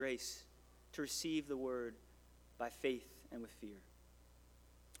grace to receive the word by faith and with fear.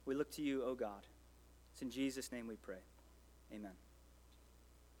 We look to you, O God. It's in Jesus' name we pray. Amen.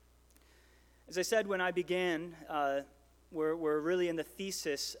 As I said when I began, we're really in the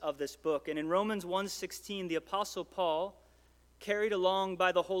thesis of this book. And in Romans 1:16, the Apostle Paul, carried along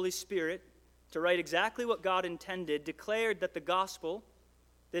by the Holy Spirit to write exactly what God intended, declared that the gospel,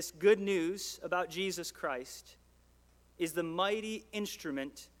 this good news about Jesus Christ, is the mighty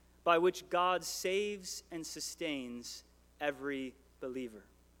instrument by which God saves and sustains every believer.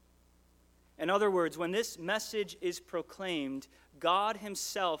 In other words, when this message is proclaimed, God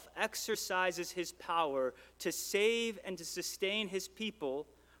himself exercises his power to save and to sustain his people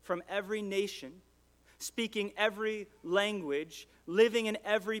from every nation, speaking every language, living in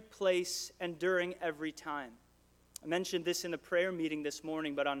every place, and during every time. I mentioned this in the prayer meeting this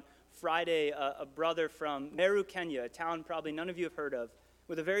morning, but on Friday, a brother from Meru, Kenya, a town probably none of you have heard of,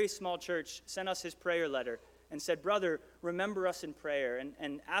 with a very small church, sent us his prayer letter and said, "Brother, remember us in prayer,"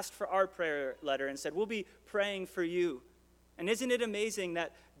 and asked for our prayer letter and said, "We'll be praying for you." And isn't it amazing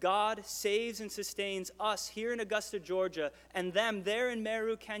that God saves and sustains us here in Augusta, Georgia, and them there in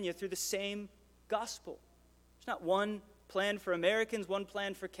Meru, Kenya, through the same gospel? There's not one plan for Americans, one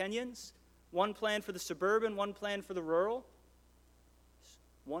plan for Kenyans, one plan for the suburban, one plan for the rural. There's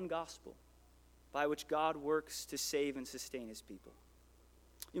one gospel by which God works to save and sustain his people.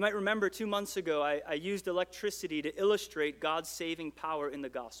 You might remember 2 months ago, I used electricity to illustrate God's saving power in the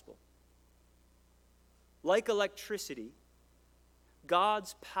gospel. Like electricity,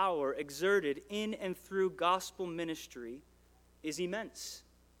 God's power exerted in and through gospel ministry is immense,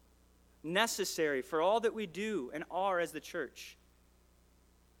 necessary for all that we do and are as the church.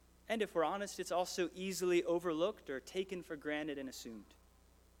 And if we're honest, it's also easily overlooked or taken for granted and assumed.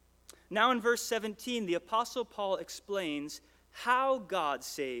 Now in verse 17, the Apostle Paul explains how God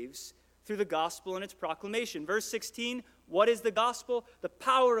saves through the gospel and its proclamation. Verse 16, what is the gospel? The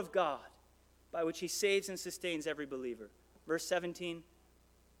power of God by which he saves and sustains every believer. Verse 17,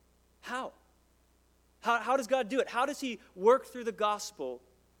 how? How does God do it? How does he work through the gospel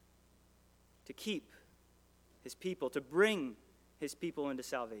to keep his people, to bring his people into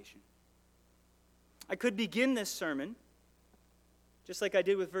salvation? I could begin this sermon, just like I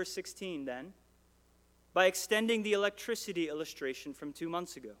did with verse 16 then, by extending the electricity illustration from 2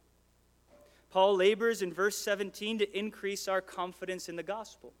 months ago. Paul labors in verse 17 to increase our confidence in the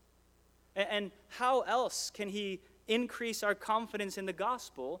gospel. And how else can he increase our confidence in the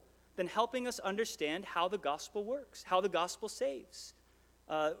gospel than helping us understand how the gospel works, how the gospel saves?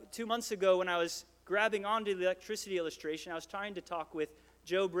 2 months ago, when I was grabbing onto the electricity illustration, I was trying to talk with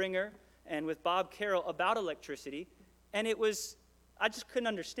Joe Bringer and with Bob Carroll about electricity, and I just couldn't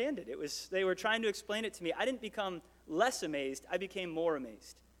understand it. They were trying to explain it to me. I didn't become less amazed, I became more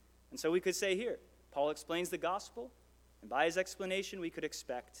amazed. And so we could say here, Paul explains the gospel, and by his explanation, we could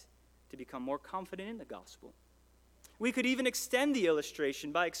expect to become more confident in the gospel. We could even extend the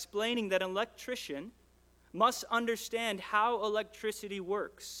illustration by explaining that an electrician must understand how electricity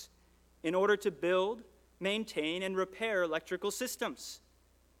works in order to build, maintain, and repair electrical systems.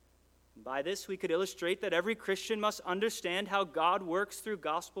 By this, we could illustrate that every Christian must understand how God works through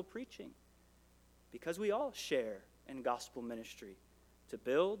gospel preaching, because we all share in gospel ministry to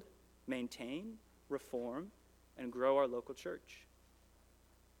build, maintain, reform, and grow our local church.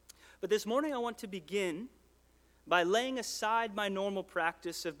 But this morning, I want to begin by laying aside my normal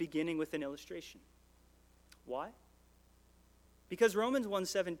practice of beginning with an illustration. Why? Because Romans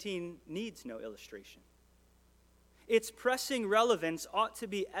 1:17 needs no illustration. Its pressing relevance ought to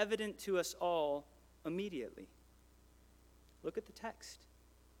be evident to us all immediately. Look at the text.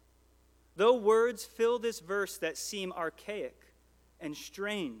 Though words fill this verse that seem archaic and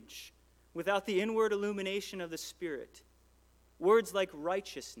strange without the inward illumination of the Spirit, words like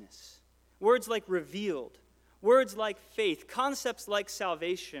righteousness, words like revealed, words like faith, concepts like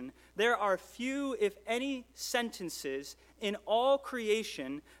salvation, there are few, if any, sentences in all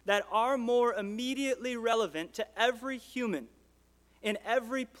creation that are more immediately relevant to every human in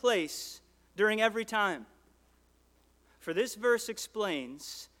every place during every time. For this verse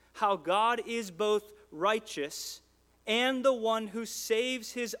explains how God is both righteous and the one who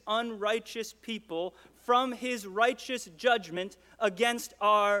saves his unrighteous people from his righteous judgment against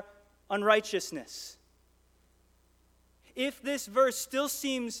our unrighteousness. If this verse still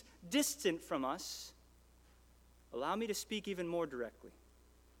seems distant from us, allow me to speak even more directly.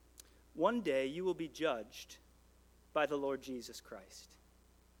 One day you will be judged by the Lord Jesus Christ.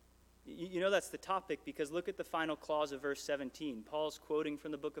 You know that's the topic because look at the final clause of verse 17. Paul's quoting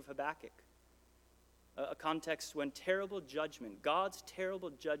from the book of Habakkuk. a context when terrible judgment, God's terrible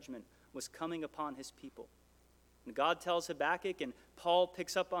judgment, was coming upon his people. And God tells Habakkuk, and Paul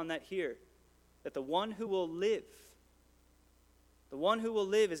picks up on that here, that the one who will live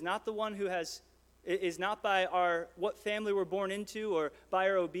is not the one who is not by what family we're born into or by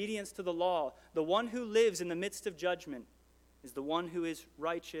our obedience to the law. The one who lives in the midst of judgment is the one who is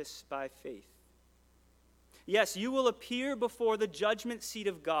righteous by faith. Yes, you will appear before the judgment seat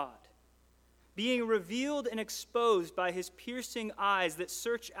of God, being revealed and exposed by his piercing eyes that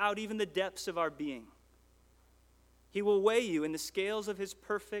search out even the depths of our being. He will weigh you in the scales of his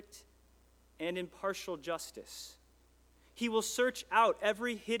perfect and impartial justice. He will search out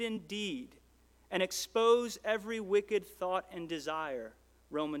every hidden deed and expose every wicked thought and desire,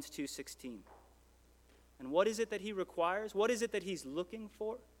 Romans 2:16. And what is it that he requires? What is it that he's looking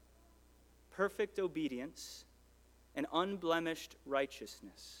for? Perfect obedience and unblemished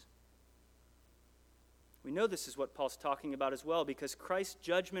righteousness. We know this is what Paul's talking about as well, because Christ's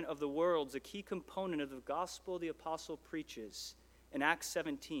judgment of the world is a key component of the gospel the apostle preaches in Acts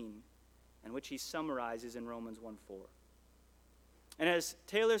 17, and which he summarizes in Romans 1:4. And as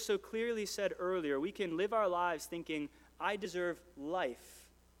Taylor so clearly said earlier, we can live our lives thinking, I deserve life.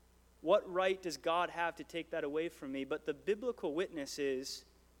 What right does God have to take that away from me? But the biblical witness is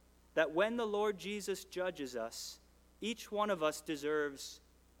that when the Lord Jesus judges us, each one of us deserves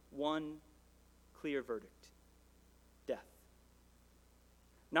one clear verdict: death.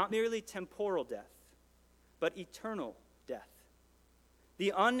 Not merely temporal death, but eternal death.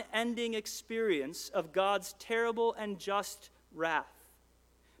 The unending experience of God's terrible and just wrath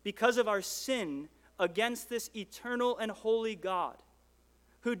because of our sin against this eternal and holy God,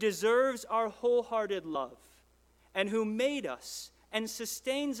 who deserves our wholehearted love and who made us and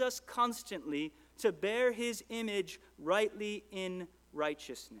sustains us constantly to bear his image rightly in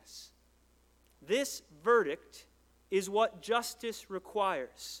righteousness. This verdict is what justice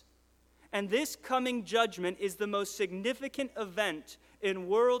requires. And this coming judgment is the most significant event in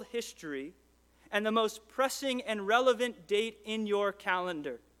world history and the most pressing and relevant date in your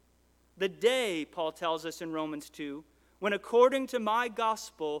calendar. The day, Paul tells us in Romans 2, when according to my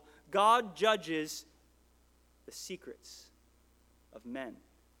gospel, God judges the secrets of men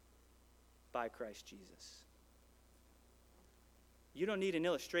by Christ Jesus. You don't need an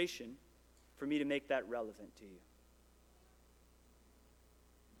illustration for me to make that relevant to you.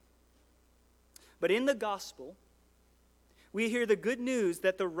 But in the gospel, we hear the good news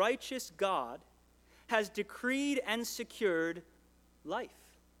that the righteous God has decreed and secured life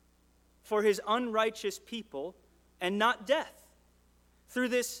for his unrighteous people and not death through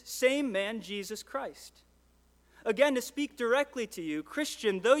this same man, Jesus Christ. Again, to speak directly to you,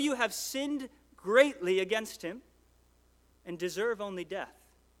 Christian, though you have sinned greatly against him and deserve only death,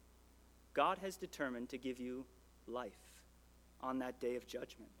 God has determined to give you life on that day of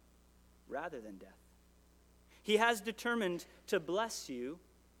judgment rather than death. He has determined to bless you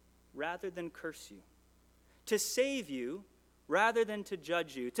rather than curse you, to save you rather than to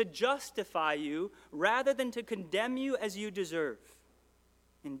judge you, to justify you rather than to condemn you as you deserve.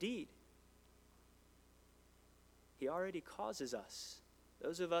 Indeed, he already causes us,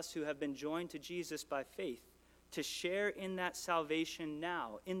 those of us who have been joined to Jesus by faith, to share in that salvation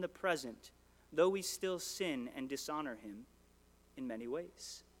now, in the present, though we still sin and dishonor him in many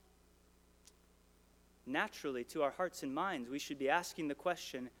ways. Naturally, to our hearts and minds, we should be asking the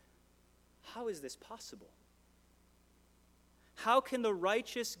question, how is this possible? How can the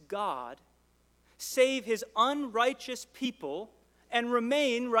righteous God save his unrighteous people and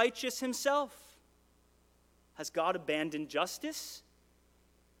remain righteous himself? Has God abandoned justice?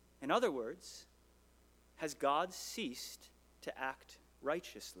 In other words, has God ceased to act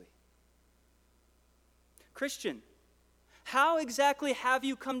righteously? Christian, how exactly have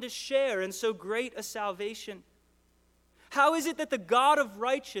you come to share in so great a salvation? How is it that the God of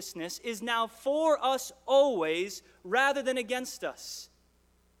righteousness is now for us always rather than against us?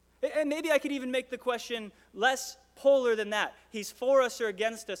 And maybe I could even make the question less polar than that. He's for us or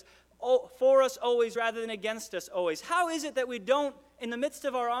against us, for us always rather than against us always. How is it that we don't, in the midst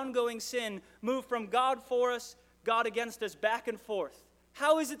of our ongoing sin, move from God for us, God against us, back and forth?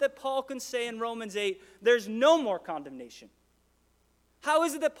 How is it that Paul can say in Romans 8, there's no more condemnation? How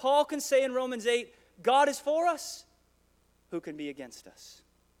is it that Paul can say in Romans 8, God is for us? Who can be against us?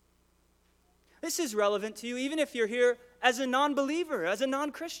 This is relevant to you even if you're here as a non-believer, as a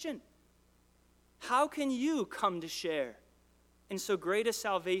non-Christian. How can you come to share in so great a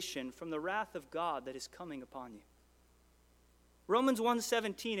salvation from the wrath of God that is coming upon you? Romans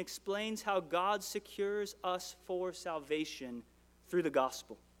 1:17 explains how God secures us for salvation through the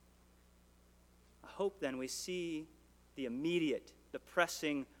gospel. hope then we see the immediate, the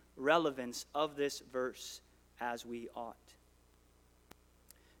pressing relevance of this verse as we ought.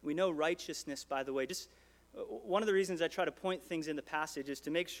 We know righteousness, by the way. Just one of the reasons I try to point things in the passage is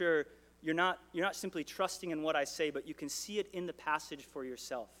to make sure you're not simply trusting in what I say, but you can see it in the passage for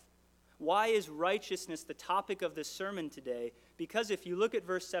yourself. Why is righteousness the topic of this sermon today? Because if you look at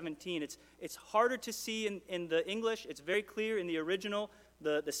verse 17, it's harder to see in the English. It's very clear in the original.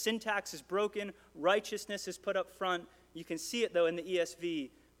 The syntax is broken. Righteousness is put up front. You can see it, though, in the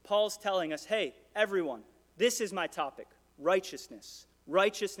ESV. Paul's telling us, hey, everyone, this is my topic, righteousness,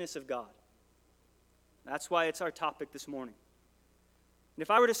 righteousness of God. That's why it's our topic this morning. And if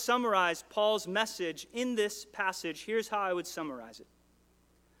I were to summarize Paul's message in this passage, here's how I would summarize it.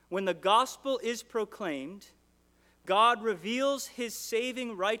 When the gospel is proclaimed, God reveals his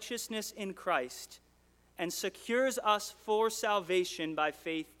saving righteousness in Christ and secures us for salvation by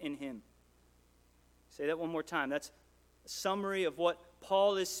faith in him. Say that one more time. That's a summary of what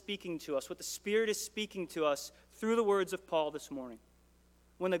Paul is speaking to us, what the Spirit is speaking to us through the words of Paul this morning.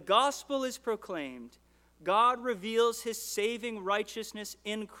 When the gospel is proclaimed, God reveals his saving righteousness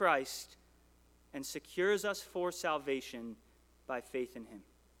in Christ and secures us for salvation by faith in him.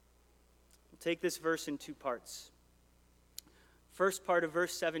 We'll take this verse in two parts. First part of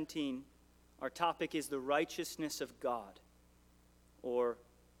verse 17, our topic is the righteousness of God, or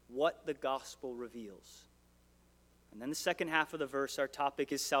what the gospel reveals. And then the second half of the verse, our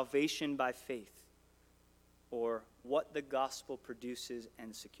topic is salvation by faith, or what the gospel produces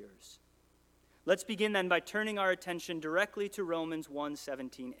and secures. Let's begin then by turning our attention directly to Romans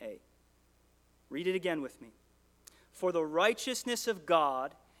 1:17a. Read it again with me. For the righteousness of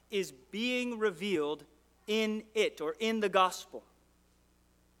God is being revealed in it, or in the gospel.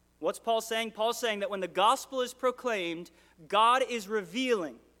 What's Paul saying? Paul's saying that when the gospel is proclaimed, God is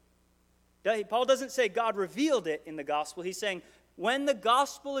revealing. Paul doesn't say God revealed it in the gospel. He's saying when the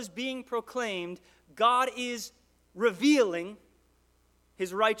gospel is being proclaimed, God is revealing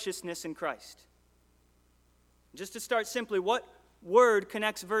his righteousness in Christ. Just to start simply, what word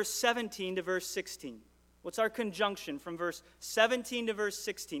connects verse 17 to verse 16? What's our conjunction from verse 17 to verse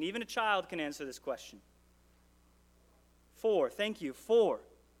 16? Even a child can answer this question. For. Thank you. For.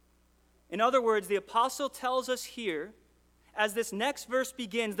 In other words, the apostle tells us here, as this next verse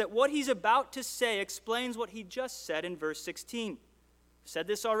begins, that what he's about to say explains what he just said in verse 16. I've said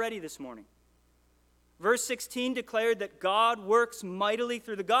this already this morning. Verse 16 declared that God works mightily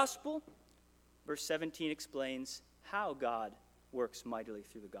through the gospel. Verse 17 explains how God works mightily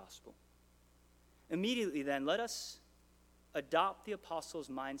through the gospel. Immediately then, let us adopt the apostle's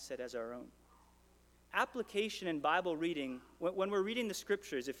mindset as our own. Application in Bible reading, when we're reading the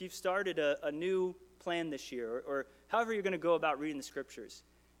scriptures, if you've started a new plan this year, or however you're going to go about reading the scriptures,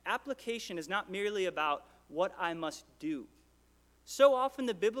 application is not merely about what I must do. So often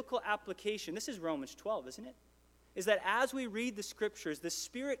the biblical application, this is Romans 12, isn't it? Is that as we read the scriptures, the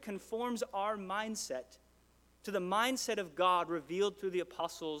Spirit conforms our mindset to the mindset of God revealed through the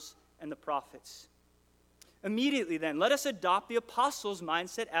apostles and the prophets. Immediately then, let us adopt the apostles'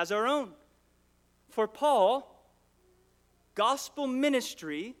 mindset as our own. For Paul, gospel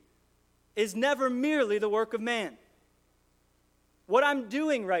ministry is never merely the work of man. What I'm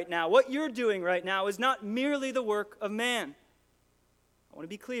doing right now, what you're doing right now, is not merely the work of man. I want to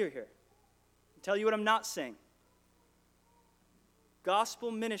be clear here. I'll tell you what I'm not saying. Gospel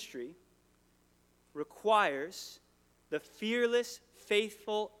ministry requires the fearless,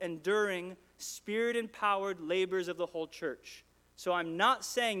 faithful, enduring, Spirit-empowered labors of the whole church. So I'm not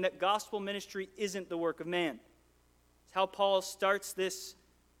saying that gospel ministry isn't the work of man. It's how Paul starts this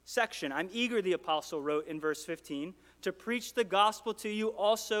section. I'm eager, the apostle wrote in verse 15, to preach the gospel to you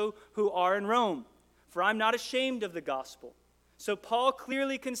also who are in Rome, for I'm not ashamed of the gospel. So Paul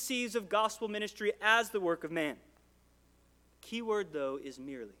clearly conceives of gospel ministry as the work of man. The key word, though, is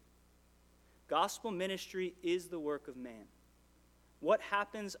merely. Gospel ministry is the work of man. What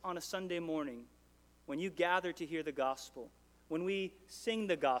happens on a Sunday morning when you gather to hear the gospel, when we sing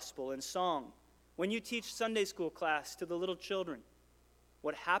the gospel in song, when you teach Sunday school class to the little children?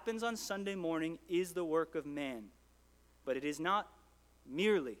 What happens on Sunday morning is the work of man, but it is not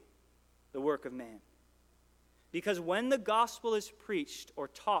merely the work of man. Because when the gospel is preached or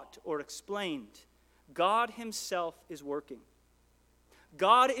taught or explained, God himself is working.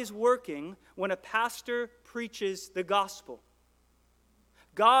 God is working when a pastor preaches the gospel.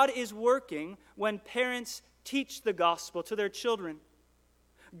 God is working when parents teach the gospel to their children.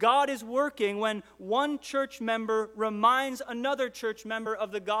 God is working when one church member reminds another church member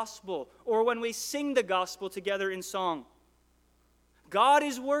of the gospel, or when we sing the gospel together in song. God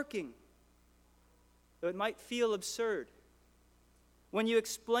is working. though it might feel absurd. When you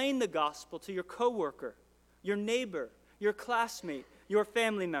explain the gospel to your coworker, your neighbor, your classmate, your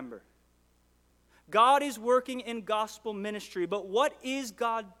family member. God is working in gospel ministry, but what is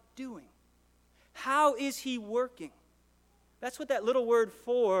God doing? How is he working? That's what that little word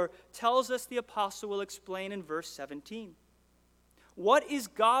 "for" tells us the apostle will explain in verse 17. What is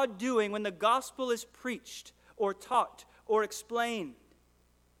God doing when the gospel is preached or taught or explained?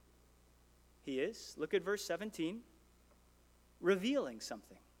 He is, look at verse 17, revealing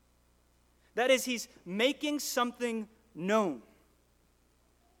something. That is, he's making something known.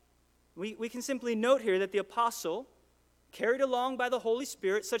 We can simply note here that the apostle, carried along by the Holy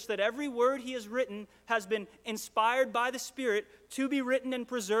Spirit, such that every word he has written has been inspired by the Spirit to be written and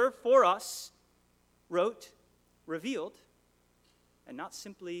preserved for us, wrote, revealed, and not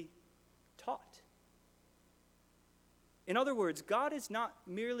simply taught. In other words, God is not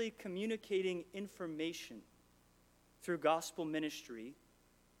merely communicating information through gospel ministry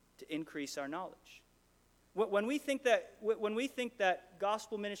to increase our knowledge. When we think that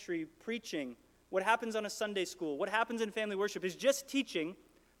gospel ministry preaching, what happens on a Sunday school, what happens in family worship is just teaching,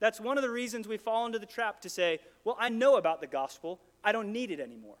 that's one of the reasons we fall into the trap to say, well, I know about the gospel, I don't need it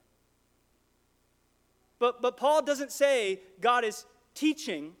anymore. But Paul doesn't say God is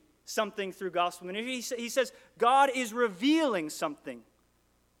teaching something through gospel ministry. He says God is revealing something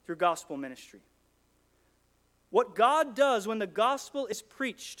through gospel ministry. What God does when the gospel is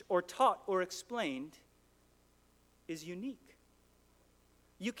preached or taught or explained is unique.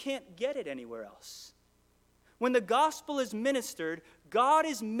 You can't get it anywhere else. When the gospel is ministered, God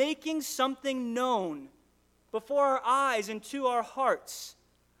is making something known before our eyes and to our hearts,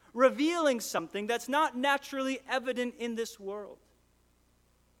 revealing something that's not naturally evident in this world,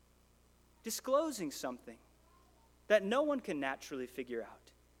 disclosing something that no one can naturally figure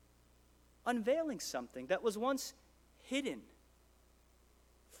out, unveiling something that was once hidden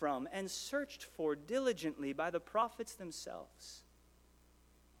from and searched for diligently by the prophets themselves,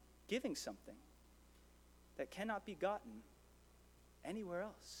 giving something that cannot be gotten anywhere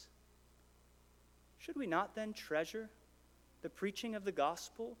else. Should we not then treasure the preaching of the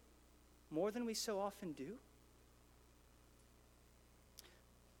gospel more than we so often do?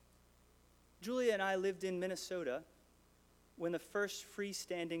 Julia and I lived in Minnesota when the first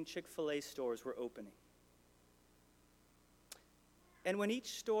freestanding Chick-fil-A stores were opening. And when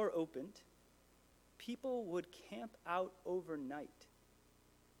each store opened, people would camp out overnight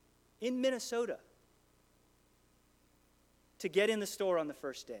in Minnesota to get in the store on the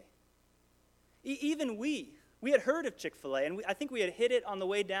first day. Even we had heard of Chick-fil-A, and I think we had hit it on the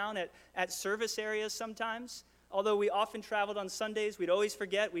way down at service areas sometimes. Although we often traveled on Sundays, we'd always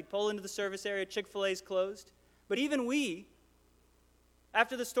forget. We'd pull into the service area, Chick-fil-A's closed. But even we,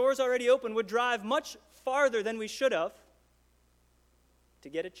 after the store's already open, would drive much farther than we should have to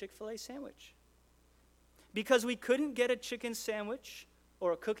get a Chick-fil-A sandwich. Because we couldn't get a chicken sandwich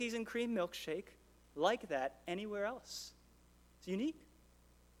or a cookies and cream milkshake like that anywhere else. It's unique.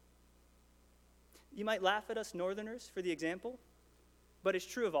 You might laugh at us Northerners for the example, but it's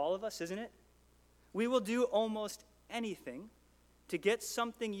true of all of us, isn't it? We will do almost anything to get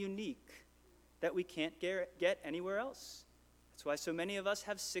something unique that we can't get anywhere else. That's why so many of us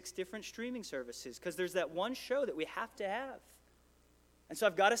have 6 different streaming services, because there's that one show that we have to have. And so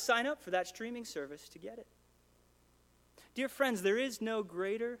I've got to sign up for that streaming service to get it. Dear friends, there is no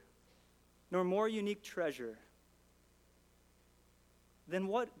greater nor more unique treasure than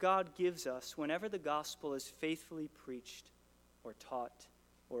what God gives us whenever the gospel is faithfully preached or taught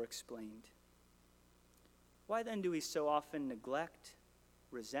or explained. Why then do we so often neglect,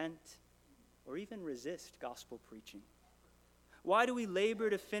 resent, or even resist gospel preaching? Why do we labor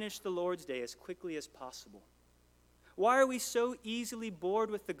to finish the Lord's Day as quickly as possible? Why are we so easily bored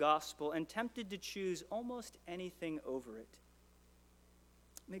with the gospel and tempted to choose almost anything over it?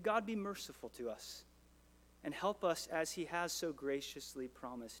 May God be merciful to us and help us as he has so graciously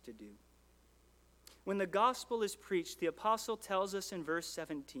promised to do. When the gospel is preached, the apostle tells us in verse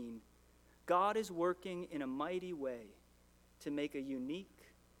 17, God is working in a mighty way to make a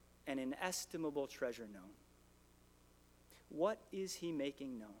unique and inestimable treasure known. What is he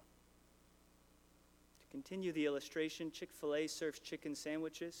making known? To continue the illustration, Chick-fil-A serves chicken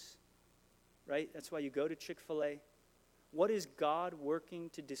sandwiches, right? That's why you go to Chick-fil-A. What is God working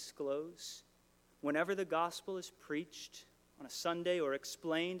to disclose whenever the gospel is preached on a Sunday or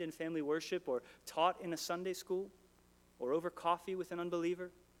explained in family worship or taught in a Sunday school or over coffee with an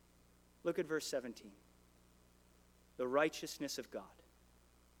unbeliever? Look at verse 17. The righteousness of God.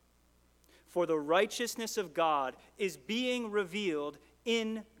 For the righteousness of God is being revealed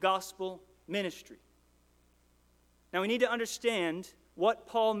in gospel ministry. Now we need to understand what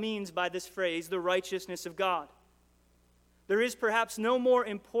Paul means by this phrase, the righteousness of God. There is perhaps no more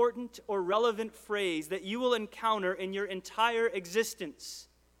important or relevant phrase that you will encounter in your entire existence.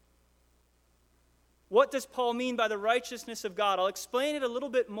 What does Paul mean by the righteousness of God? I'll explain it a little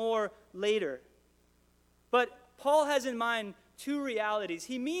bit more later. But Paul has in mind two realities.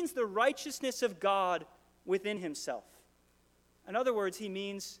 He means the righteousness of God within himself. In other words, he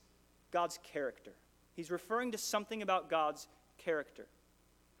means God's character. He's referring to something about God's character.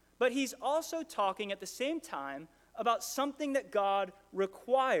 But he's also talking at the same time about something that God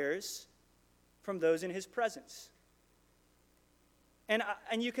requires from those in his presence.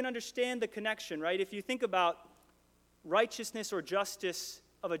 And you can understand the connection, right? If you think about righteousness or justice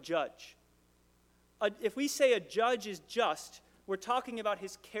of a judge. If we say a judge is just, we're talking about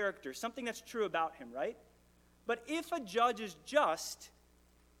his character, something that's true about him, right? But if a judge is just,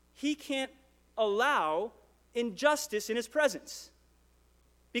 he can't allow injustice in his presence.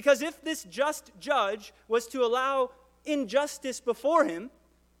 Because if this just judge was to allow injustice before him,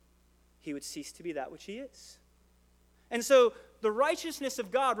 he would cease to be that which he is. And so the righteousness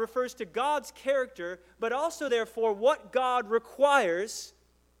of God refers to God's character, but also, therefore, what God requires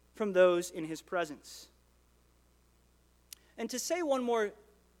from those in his presence. And to say one more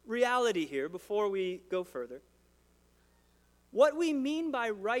reality here before we go further, what we mean by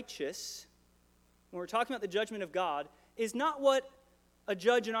righteous, when we're talking about the judgment of God, is not what a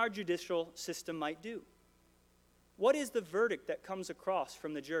judge in our judicial system might do. What is the verdict that comes across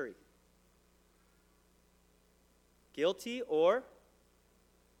from the jury? Guilty or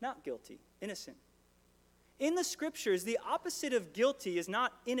not guilty, innocent. In the scriptures, the opposite of guilty is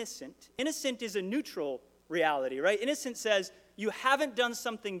not innocent. Innocent is a neutral reality, right? Innocent says you haven't done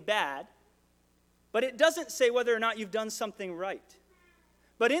something bad, but it doesn't say whether or not you've done something right.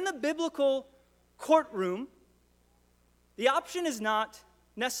 But in the biblical courtroom, the option is not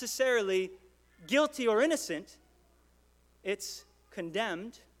necessarily guilty or innocent. It's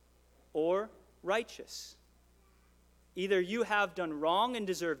condemned or righteous. Either you have done wrong and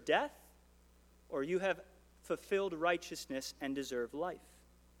deserve death, or you have fulfilled righteousness and deserve life.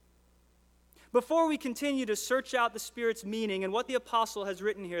 Before we continue to search out the Spirit's meaning and what the apostle has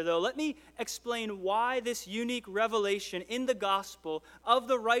written here, though, let me explain why this unique revelation in the gospel of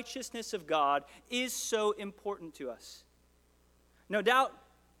the righteousness of God is so important to us. No doubt,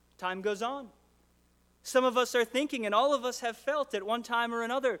 time goes on. Some of us are thinking, and all of us have felt at one time or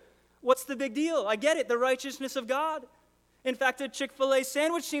another, what's the big deal? I get it, the righteousness of God. In fact, a Chick-fil-A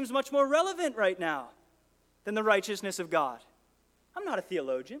sandwich seems much more relevant right now than the righteousness of God. I'm not a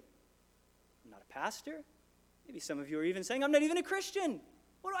theologian. I'm not a pastor. Maybe some of you are even saying, I'm not even a Christian.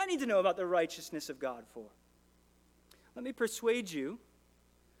 What do I need to know about the righteousness of God for? Let me persuade you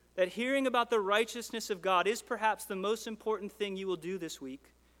that hearing about the righteousness of God is perhaps the most important thing you will do this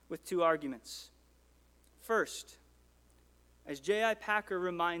week with two arguments. First, as J.I. Packer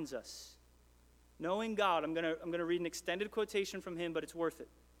reminds us, knowing God, I'm going to read an extended quotation from him, but it's worth it.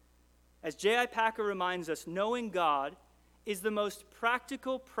 As J.I. Packer reminds us, knowing God is the most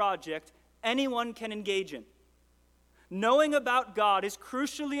practical project anyone can engage in. Knowing about God is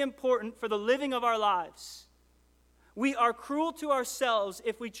crucially important for the living of our lives. We are cruel to ourselves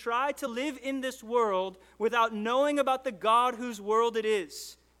if we try to live in this world without knowing about the God whose world it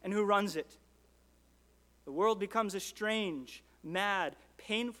is and who runs it. The world becomes a strange, mad,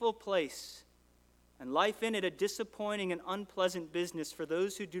 painful place, and life in it a disappointing and unpleasant business for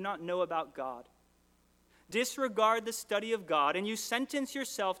those who do not know about God. Disregard the study of God, and you sentence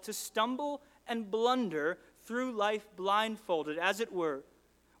yourself to stumble and blunder through life blindfolded, as it were,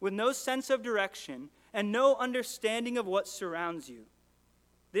 with no sense of direction and no understanding of what surrounds you.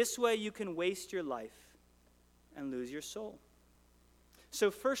 This way you can waste your life and lose your soul.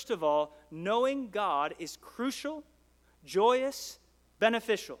 So first of all, knowing God is crucial, joyous,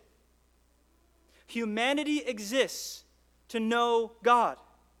 beneficial. Humanity exists to know God.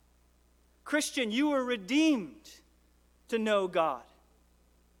 Christian, you were redeemed to know God.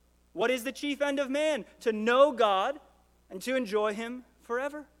 What is the chief end of man? To know God and to enjoy him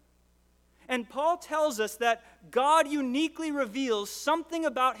forever. And Paul tells us that God uniquely reveals something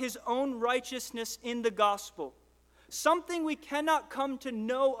about his own righteousness in the gospel, something we cannot come to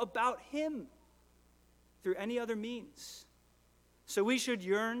know about him through any other means. So we should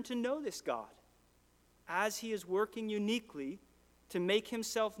yearn to know this God as he is working uniquely to make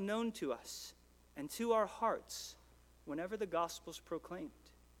himself known to us and to our hearts whenever the gospel is proclaimed.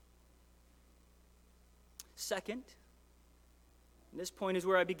 Second, and this point is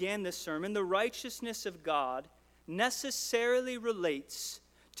where I began this sermon, the righteousness of God necessarily relates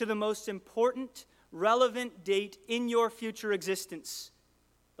to the most important relevant date in your future existence,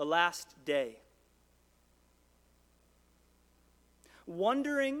 the last day.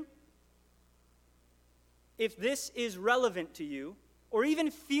 Wondering if this is relevant to you, or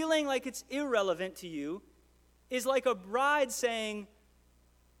even feeling like it's irrelevant to you, is like a bride saying,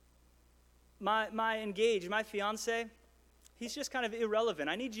 my engaged, my fiance, he's just kind of irrelevant.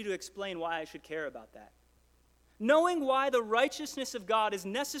 I need you to explain why I should care about that. Knowing why the righteousness of God is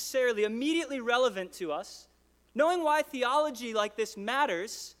necessarily immediately relevant to us, knowing why theology like this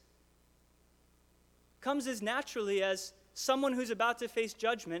matters, comes as naturally as someone who's about to face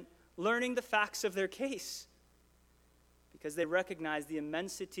judgment learning the facts of their case, because they recognize the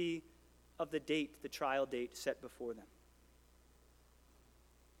immensity of the date, the trial date set before them.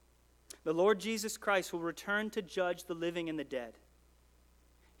 The Lord Jesus Christ will return to judge the living and the dead.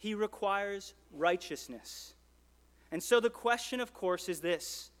 He requires righteousness. And so the question, of course, is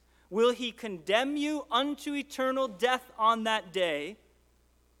this: will he condemn you unto eternal death on that day,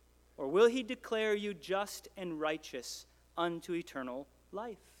 or will he declare you just and righteous unto eternal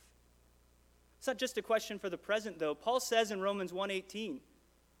life? It's not just a question for the present, though. Paul says in Romans 1:18,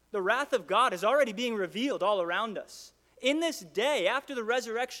 the wrath of God is already being revealed all around us. In this day, after the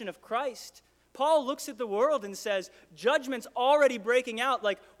resurrection of Christ, Paul looks at the world and says, judgment's already breaking out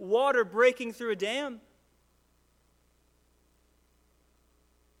like water breaking through a dam.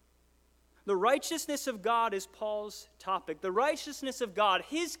 The righteousness of God is Paul's topic. The righteousness of God,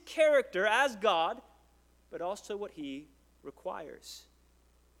 his character as God, but also what he requires.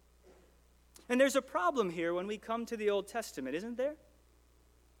 And there's a problem here when we come to the Old Testament, isn't there?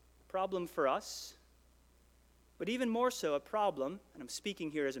 A problem for us, but even more so a problem, and I'm speaking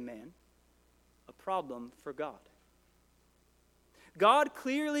here as a man, a problem for God. God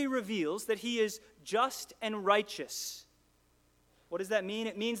clearly reveals that he is just and righteous. What does that mean?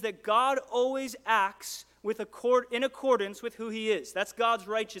 It means that God always acts in accordance with who he is. That's God's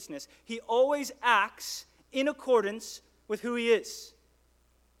righteousness. He always acts in accordance with who he is.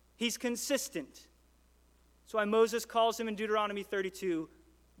 He's consistent. That's why Moses calls him in Deuteronomy 32,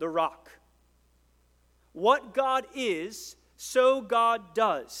 the rock. What God is, so God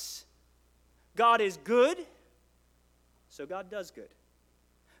does. God is good, so God does good.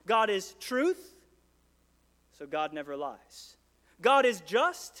 God is truth, so God never lies. God is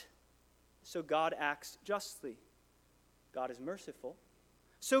just, so God acts justly. God is merciful,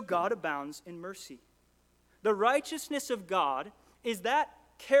 so God abounds in mercy. The righteousness of God is that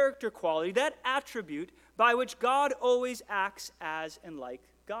character quality, that attribute by which God always acts as and like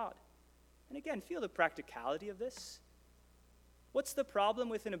God. And again, feel the practicality of this. What's the problem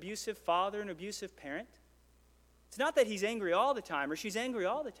with an abusive father, an abusive parent? It's not that he's angry all the time or she's angry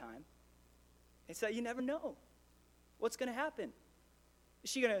all the time. It's that you never know what's going to happen. Is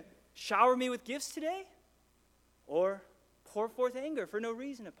she going to shower me with gifts today? Or pour forth anger for no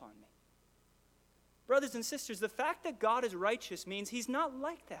reason upon me? Brothers and sisters, the fact that God is righteous means he's not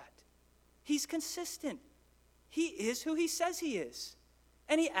like that. He's consistent. He is who he says he is.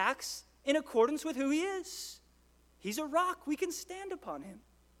 And he acts in accordance with who he is. He's a rock. We can stand upon him.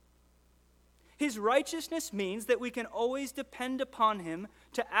 His righteousness means that we can always depend upon him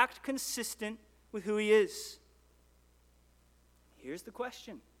to act consistent with who he is. Here's the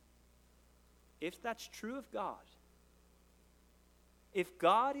question. If that's true of God, if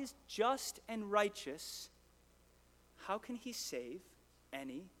God is just and righteous, how can he save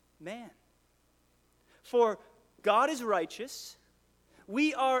any man? For God is righteous,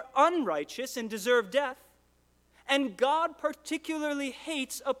 we are unrighteous and deserve death, and God particularly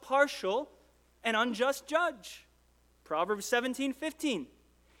hates a partial and unjust judge. Proverbs 17:15.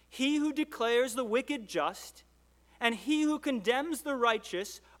 He who declares the wicked just and he who condemns the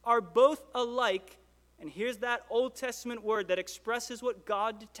righteous are both alike, and here's that Old Testament word that expresses what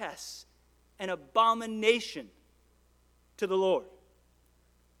God detests, an abomination to the Lord.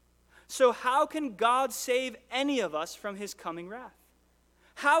 So how can God save any of us from his coming wrath?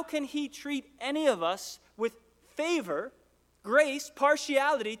 How can he treat any of us with favor, grace,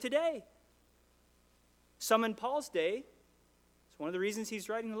 partiality today? Some in Paul's day, it's one of the reasons he's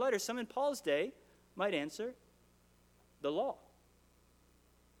writing the letter, some in Paul's day might answer, the law.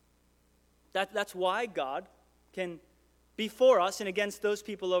 That's why God can be for us and against those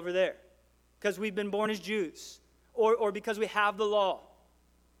people over there. Because we've been born as Jews. Or because we have the law.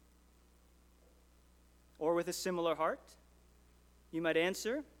 Or with a similar heart, you might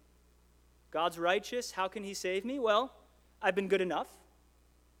answer, God's righteous, how can he save me? Well, I've been good enough.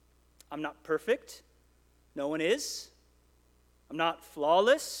 I'm not perfect. No one is. I'm not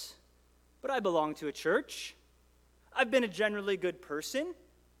flawless, but I belong to a church. I've been a generally good person.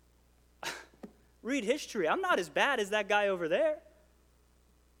 Read history. I'm not as bad as that guy over there.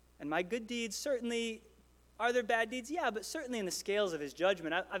 And my good deeds certainly, are there bad deeds? Yeah, but certainly in the scales of his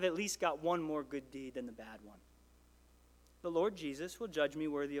judgment, I've at least got one more good deed than the bad one. The Lord Jesus will judge me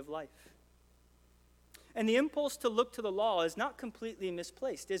worthy of life. And the impulse to look to the law is not completely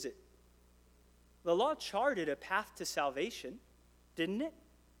misplaced, is it? The law charted a path to salvation, didn't it?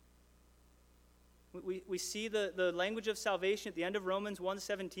 We see the language of salvation at the end of Romans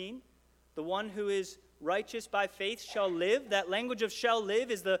 1:17. The one who is righteous by faith shall live. That language of shall live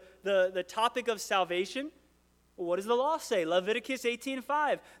is the topic of salvation. Well, what does the law say? Leviticus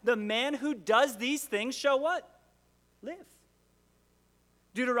 18:5. The man who does these things shall what? Live.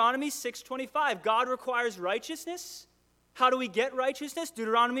 Deuteronomy 6:25. God requires righteousness. How do we get righteousness?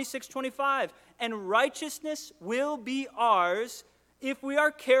 Deuteronomy 6:25. And righteousness will be ours if we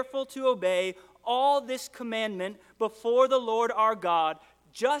are careful to obey all this commandment before the Lord our God,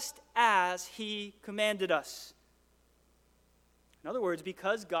 just as he commanded us. In other words,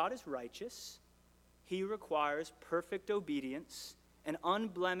 because God is righteous, he requires perfect obedience and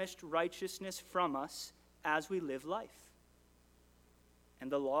unblemished righteousness from us as we live life.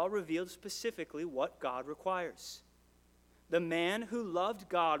 And the law revealed specifically what God requires. The man who loved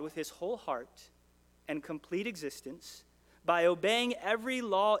God with his whole heart and complete existence, by obeying every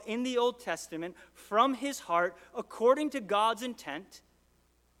law in the Old Testament from his heart according to God's intent,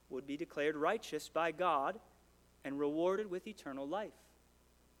 would be declared righteous by God and rewarded with eternal life.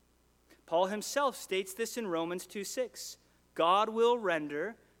 Paul himself states this in Romans 2:6. God will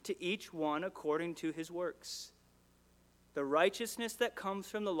render to each one according to his works. The righteousness that comes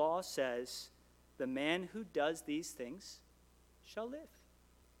from the law says, the man who does these things shall live.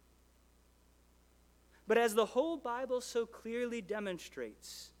 But as the whole Bible so clearly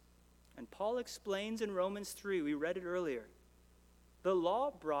demonstrates, and Paul explains in Romans 3, we read it earlier, the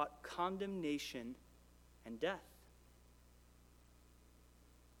law brought condemnation and death.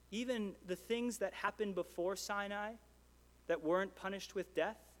 Even the things that happened before Sinai that weren't punished with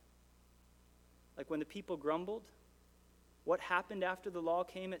death, like when the people grumbled, what happened after the law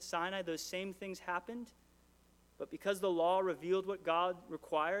came at Sinai? Those same things happened. But because the law revealed what God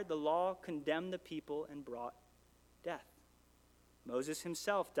required, the law condemned the people and brought death. Moses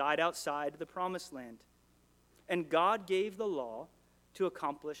himself died outside the promised land. And God gave the law to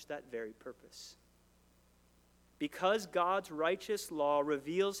accomplish that very purpose. Because God's righteous law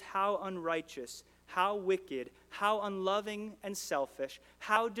reveals how unrighteous, how wicked, how unloving and selfish,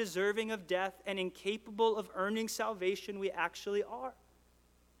 how deserving of death and incapable of earning salvation we actually are.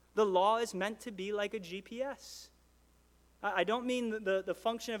 The law is meant to be like a GPS. I don't mean the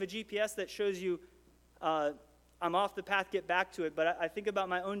function of a GPS that shows you I'm off the path, get back to it, but I think about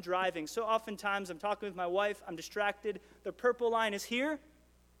my own driving. So oftentimes I'm talking with my wife, I'm distracted, the purple line is here.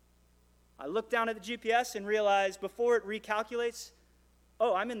 I look down at the GPS and realize before it recalculates,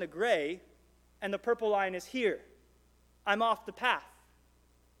 oh, I'm in the gray, and the purple line is here. I'm off the path.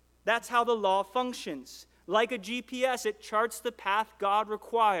 That's how the law functions. Like a GPS, it charts the path God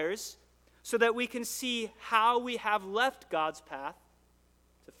requires so that we can see how we have left God's path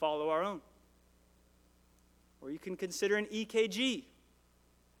to follow our own. Or you can consider an EKG.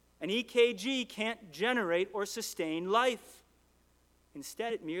 An EKG can't generate or sustain life.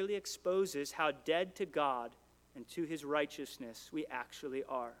 Instead, it merely exposes how dead to God and to his righteousness we actually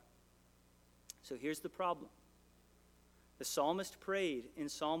are. So here's the problem. The psalmist prayed in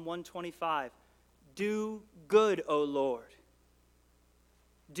Psalm 125, do good, O Lord.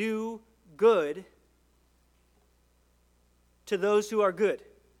 Do good to those who are good.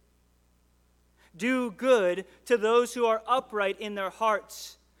 Do good to those who are upright in their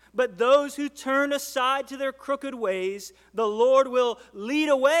hearts. But those who turn aside to their crooked ways, the Lord will lead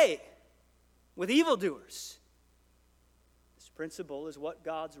away with evildoers. This principle is what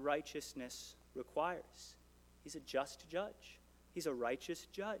God's righteousness requires. He's a just judge. He's a righteous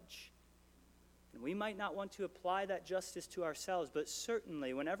judge. And we might not want to apply that justice to ourselves, but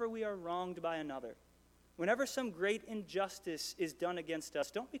certainly whenever we are wronged by another, whenever some great injustice is done against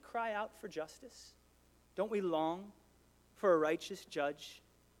us, don't we cry out for justice? Don't we long for a righteous judge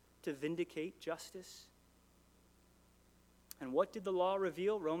to vindicate justice? And what did the law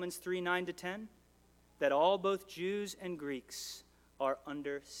reveal? Romans 3, 9-10? That all, both Jews and Greeks, are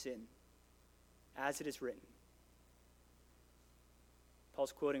under sin, as it is written.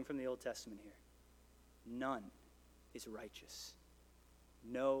 Paul's quoting from the Old Testament here. None is righteous.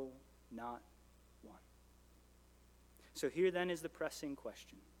 No, not one. So here then is the pressing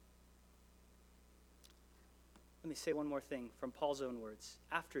question. Let me say one more thing from Paul's own words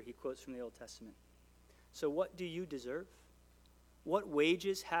after he quotes from the Old Testament. So what do you deserve? What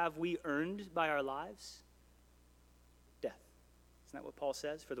wages have we earned by our lives? Death. Isn't that what Paul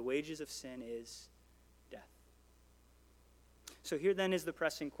says? For the wages of sin is death. So here then is the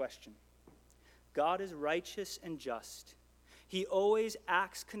pressing question. God is righteous and just. He always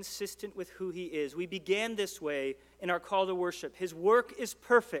acts consistent with who he is. We began this way in our call to worship. His work is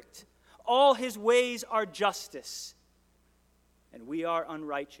perfect. All his ways are justice. And we are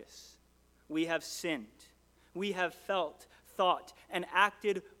unrighteous. We have sinned. We have felt, thought, and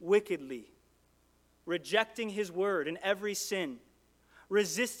acted wickedly, rejecting his word in every sin,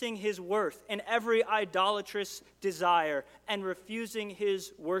 resisting his worth in every idolatrous desire, and refusing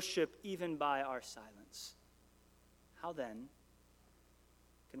his worship even by our silence. How then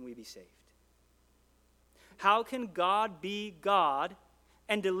can we be saved? How can God be God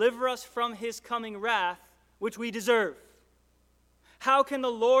and deliver us from his coming wrath, which we deserve? How can the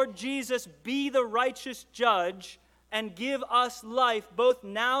Lord Jesus be the righteous judge and give us life both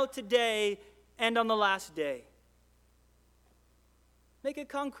now, today, and on the last day? Make it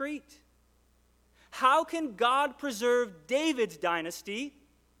concrete. How can God preserve David's dynasty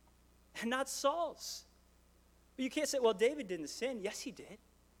and not Saul's? But you can't say, well, David didn't sin. Yes, he did.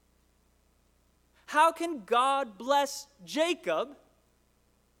 How can God bless Jacob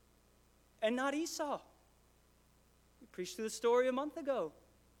and not Esau? We preached through the story a month ago.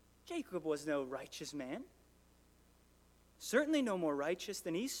 Jacob was no righteous man. Certainly no more righteous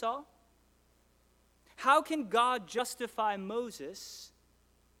than Esau. How can God justify Moses,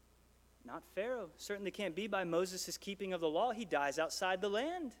 not Pharaoh? Certainly can't be by Moses' keeping of the law. He dies outside the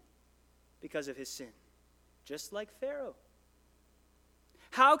land because of his sin, just like Pharaoh.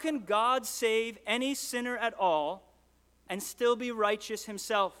 How can God save any sinner at all and still be righteous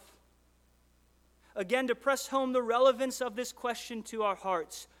himself? Again, to press home the relevance of this question to our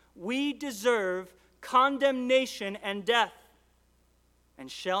hearts, we deserve condemnation and death. And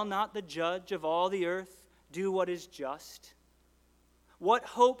shall not the judge of all the earth do what is just? What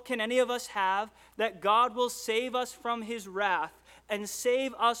hope can any of us have that God will save us from his wrath and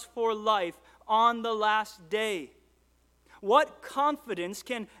save us for life on the last day? What confidence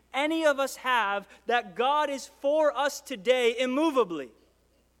can any of us have that God is for us today immovably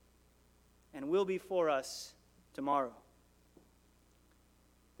and will be for us tomorrow?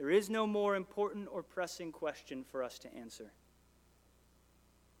 There is no more important or pressing question for us to answer.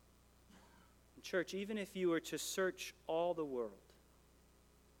 Church, even if you were to search all the world,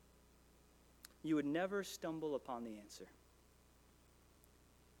 you would never stumble upon the answer.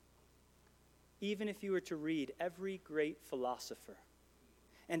 Even if you were to read every great philosopher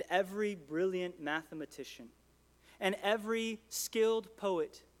and every brilliant mathematician and every skilled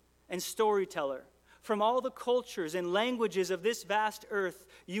poet and storyteller from all the cultures and languages of this vast earth,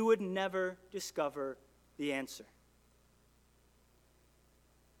 you would never discover the answer.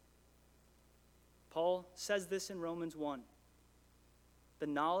 Paul says this in Romans 1. The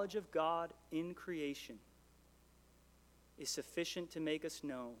knowledge of God in creation is sufficient to make us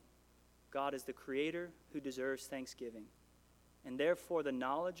know God is the creator who deserves thanksgiving. And therefore, the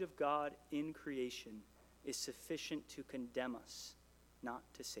knowledge of God in creation is sufficient to condemn us, not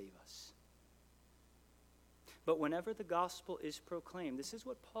to save us. But whenever the gospel is proclaimed, this is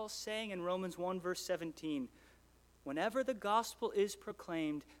what Paul's saying in Romans 1, verse 17. Whenever the gospel is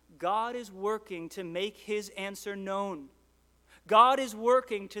proclaimed, God is working to make his answer known. God is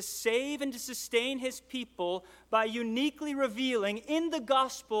working to save and to sustain his people by uniquely revealing in the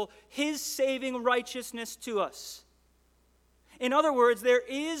gospel his saving righteousness to us. In other words, there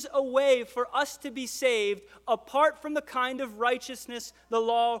is a way for us to be saved apart from the kind of righteousness the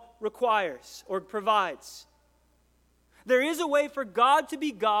law requires or provides. There is a way for God to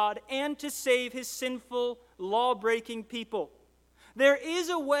be God and to save his sinful, law-breaking people. There is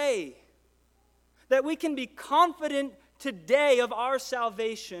a way that we can be confident today of our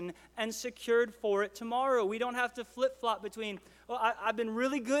salvation and secured for it tomorrow. We don't have to flip-flop between, I've been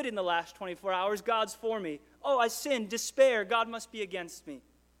really good in the last 24 hours, God's for me. Oh, I sinned, despair, God must be against me.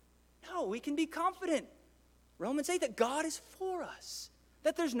 No, we can be confident. Romans 8, that God is for us,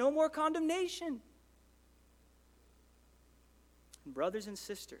 that there's no more condemnation. Brothers and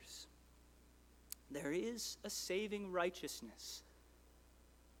sisters, there is a saving righteousness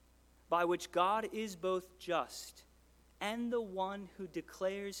by which God is both just and the one who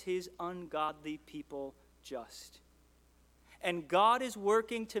declares his ungodly people just. And God is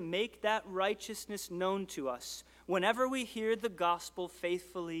working to make that righteousness known to us whenever we hear the gospel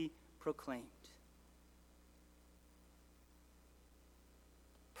faithfully proclaimed.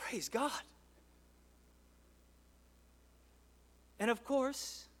 Praise God. And of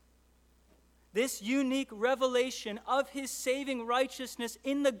course, This unique revelation of his saving righteousness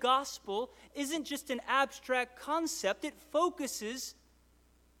in the gospel isn't just an abstract concept. It focuses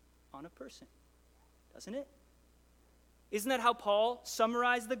on a person, doesn't it? Isn't that how Paul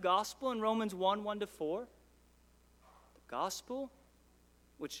summarized the gospel in Romans 1:1-4? The gospel,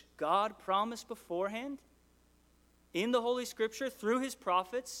 which God promised beforehand in the Holy Scripture through his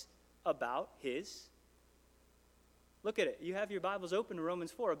prophets about his. Look at it. You have your Bibles open to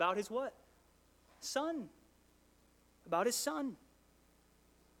Romans 4. About his what? Son. About his Son.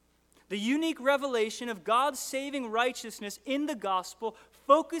 The unique revelation of God's saving righteousness in the gospel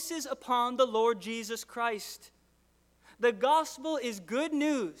focuses upon the Lord Jesus Christ. The gospel is good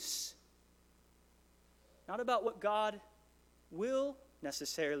news, not about what God will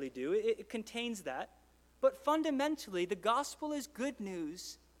necessarily do. It contains that. But fundamentally, the gospel is good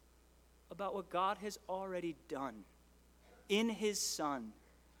news about what God has already done in his Son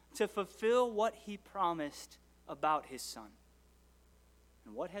to fulfill what he promised about his Son.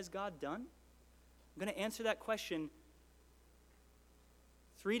 And what has God done? I'm going to answer that question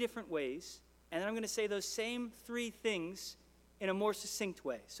 3 different ways, and then I'm going to say those same 3 things in a more succinct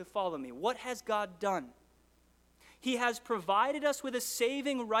way. So follow me. What has God done? He has provided us with a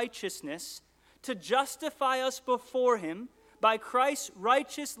saving righteousness to justify us before him by Christ's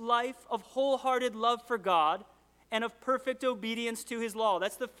righteous life of wholehearted love for God and of perfect obedience to his law.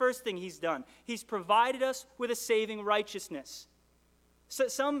 That's the first thing he's done. He's provided us with a saving righteousness. So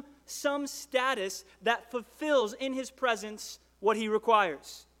some status that fulfills in his presence what he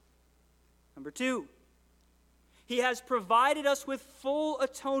requires. Number 2, he has provided us with full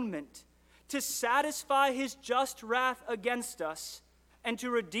atonement to satisfy his just wrath against us and to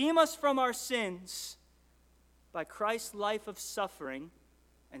redeem us from our sins by Christ's life of suffering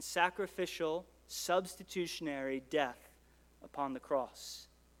and sacrificial, substitutionary death upon the cross.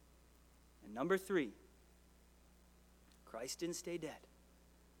 And number 3, Christ didn't stay dead.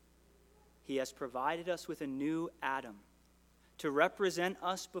 He has provided us with a new Adam to represent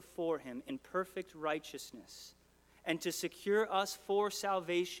us before him in perfect righteousness and to secure us for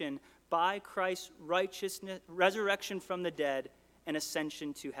salvation by Christ's righteousness, resurrection from the dead and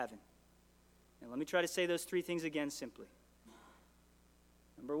ascension to heaven. And let me try to say those 3 things again simply.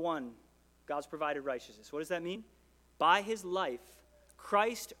 Number 1, God's provided righteousness. What does that mean? By his life,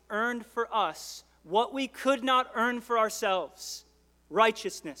 Christ earned for us what we could not earn for ourselves: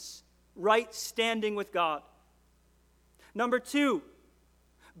 righteousness, right standing with God. Number 2,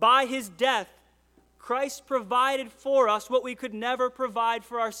 by his death, Christ provided for us what we could never provide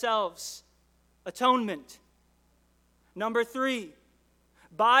for ourselves: atonement. Number 3,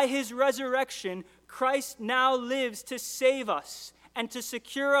 by his resurrection, Christ now lives to save us and to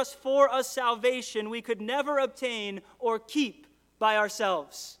secure us for a salvation we could never obtain or keep by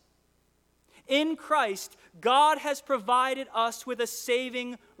ourselves. In Christ, God has provided us with a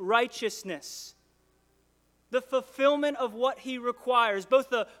saving righteousness, the fulfillment of what he requires, both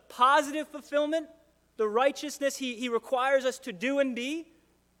the positive fulfillment, the righteousness he requires us to do and be,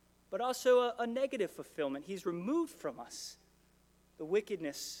 but also a negative fulfillment. He's removed from us the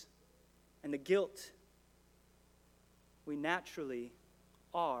wickedness and the guilt we naturally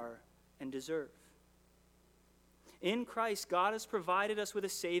are and deserve. In Christ, God has provided us with a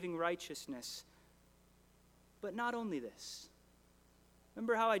saving righteousness. But not only this.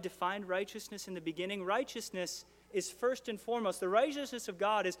 Remember how I defined righteousness in the beginning? Righteousness is first and foremost, the righteousness of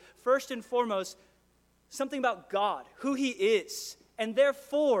God is first and foremost something about God, who he is, and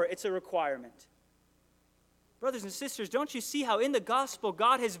therefore it's a requirement. Brothers and sisters, don't you see how in the gospel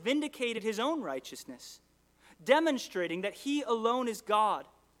God has vindicated his own righteousness, demonstrating that he alone is God,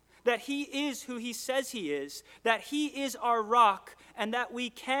 that he is who he says he is, that he is our rock, and that we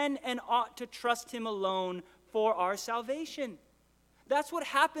can and ought to trust him alone for our salvation. That's what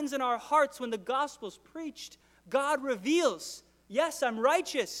happens in our hearts when the gospel's preached. God reveals, yes, I'm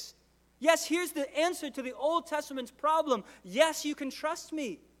righteous. Yes, here's the answer to the Old Testament's problem. Yes, you can trust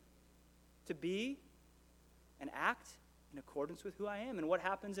me to be and act in accordance with who I am. And what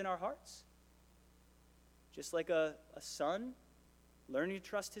happens in our hearts? Just like a son learning to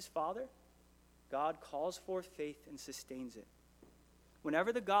trust his father, God calls forth faith and sustains it.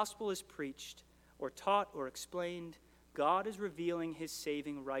 Whenever the gospel is preached or taught or explained, God is revealing his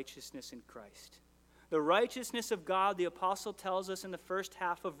saving righteousness in Christ. The righteousness of God, the apostle tells us in the first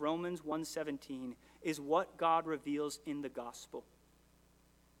half of Romans 1:17, is what God reveals in the gospel.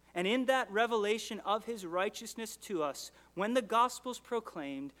 And in that revelation of his righteousness to us, when the gospel's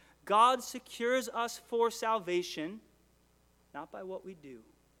proclaimed, God secures us for salvation, not by what we do,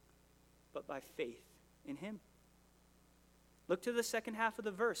 but by faith in him. Look to the second half of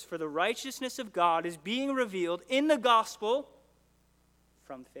the verse. For the righteousness of God is being revealed in the gospel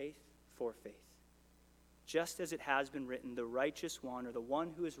from faith for faith. Just as it has been written, the righteous one, or the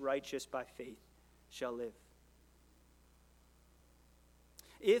one who is righteous by faith, shall live.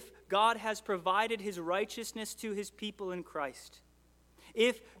 If God has provided his righteousness to his people in Christ,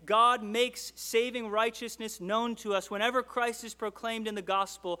 if God makes saving righteousness known to us whenever Christ is proclaimed in the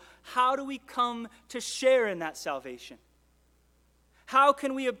gospel, how do we come to share in that salvation? How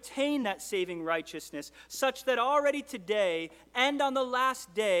can we obtain that saving righteousness such that already today and on the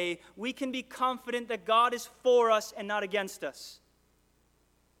last day we can be confident that God is for us and not against us?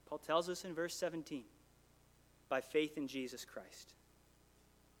 Paul tells us in verse 17, by faith in Jesus Christ.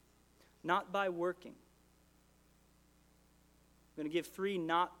 Not by working. I'm going to give 3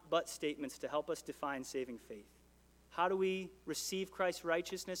 not but statements to help us define saving faith. How do we receive Christ's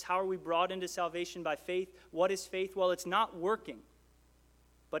righteousness? How are we brought into salvation by faith? What is faith? Well, it's not working,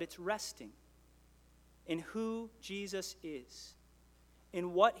 but it's resting in who Jesus is,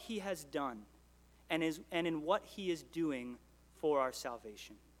 in what he has done, and in what he is doing for our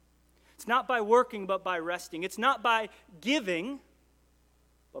salvation. It's not by working, but by resting. It's not by giving,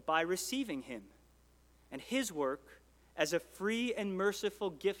 but by receiving him and his work as a free and merciful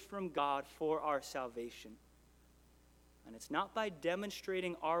gift from God for our salvation. And it's not by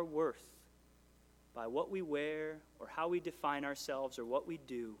demonstrating our worth by what we wear or how we define ourselves or what we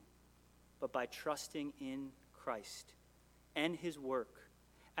do, but by trusting in Christ and his work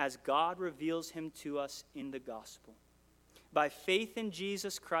as God reveals him to us in the gospel. By faith in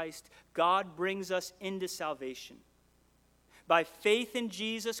Jesus Christ, God brings us into salvation. By faith in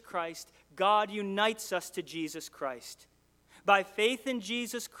Jesus Christ, God unites us to Jesus Christ. By faith in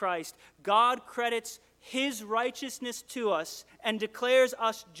Jesus Christ, God credits his righteousness to us and declares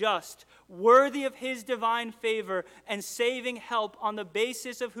us just, worthy of his divine favor and saving help on the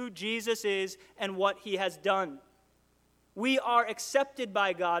basis of who Jesus is and what he has done. We are accepted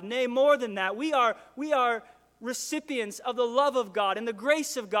by God. Nay, more than that, we are recipients of the love of God and the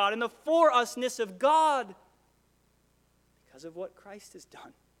grace of God and the for-usness of God because of what Christ has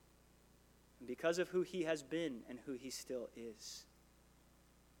done and because of who he has been and who he still is.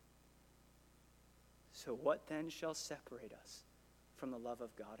 So what then shall separate us from the love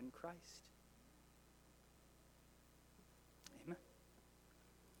of God in Christ? Amen.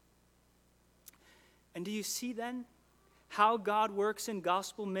 And do you see then how God works in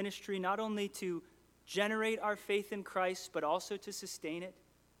gospel ministry not only to generate our faith in Christ, but also to sustain it?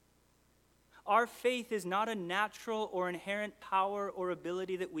 Our faith is not a natural or inherent power or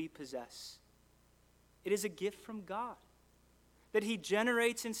ability that we possess. It is a gift from God that he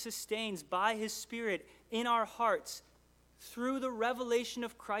generates and sustains by his Spirit in our hearts through the revelation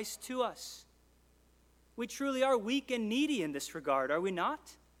of Christ to us. We truly are weak and needy in this regard, are we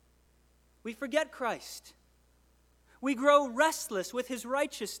not? We forget Christ. We grow restless with his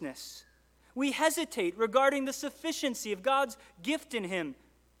righteousness. We hesitate regarding the sufficiency of God's gift in him.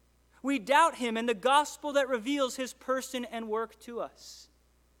 We doubt him and the gospel that reveals his person and work to us.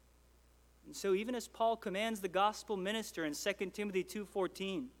 And so even as Paul commands the gospel minister in 2 Timothy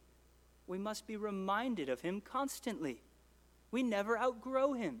 2:14, we must be reminded of him constantly. We never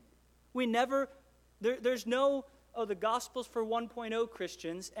outgrow him. There's no, the gospel's for 1.0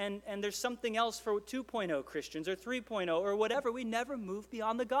 Christians and there's something else for 2.0 Christians or 3.0 or whatever. We never move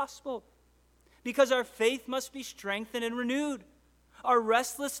beyond the gospel because our faith must be strengthened and renewed. Our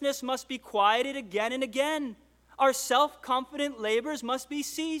restlessness must be quieted again and again. Our self-confident labors must be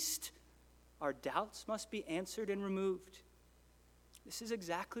ceased. Our doubts must be answered and removed. This is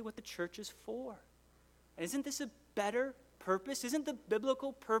exactly what the church is for. And isn't this a better purpose? Isn't the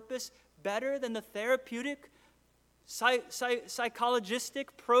biblical purpose better than the therapeutic, psychologistic,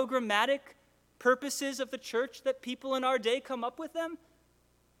 programmatic purposes of the church that people in our day come up with them?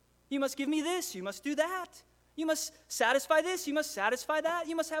 You must give me this, you must do that. You must satisfy this, you must satisfy that.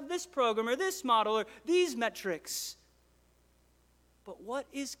 You must have this program or this model or these metrics. But what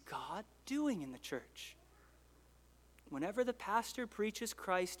is God doing in the church? Whenever the pastor preaches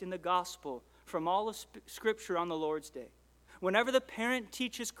Christ in the gospel from all of Scripture on the Lord's Day, whenever the parent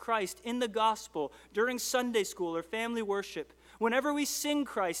teaches Christ in the gospel during Sunday school or family worship, whenever we sing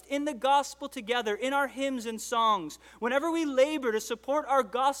Christ in the gospel together in our hymns and songs, whenever we labor to support our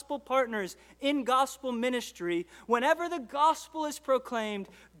gospel partners in gospel ministry, whenever the gospel is proclaimed,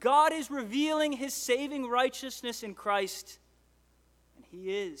 God is revealing his saving righteousness in Christ. And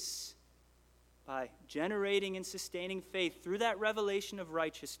he is, by generating and sustaining faith through that revelation of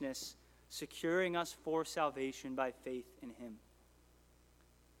righteousness, securing us for salvation by faith in him.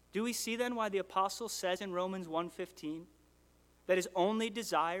 Do we see then why the apostle says in Romans 1:15, that his only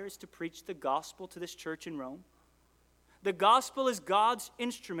desire is to preach the gospel to this church in Rome? The gospel is God's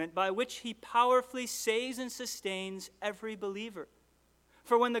instrument by which he powerfully saves and sustains every believer.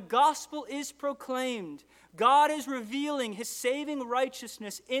 For when the gospel is proclaimed, God is revealing his saving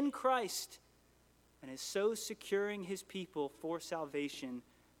righteousness in Christ and is so securing his people for salvation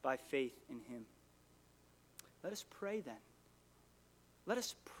by faith in him. Let us pray then. Let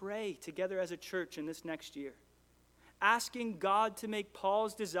us pray together as a church in this next year, asking God to make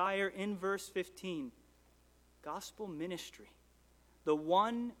Paul's desire in verse 15, gospel ministry, the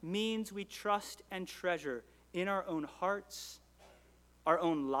one means we trust and treasure in our own hearts, our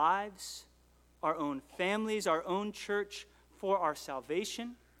own lives, our own families, our own church, for our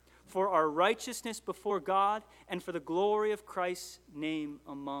salvation, for our righteousness before God, and for the glory of Christ's name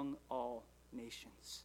among all nations.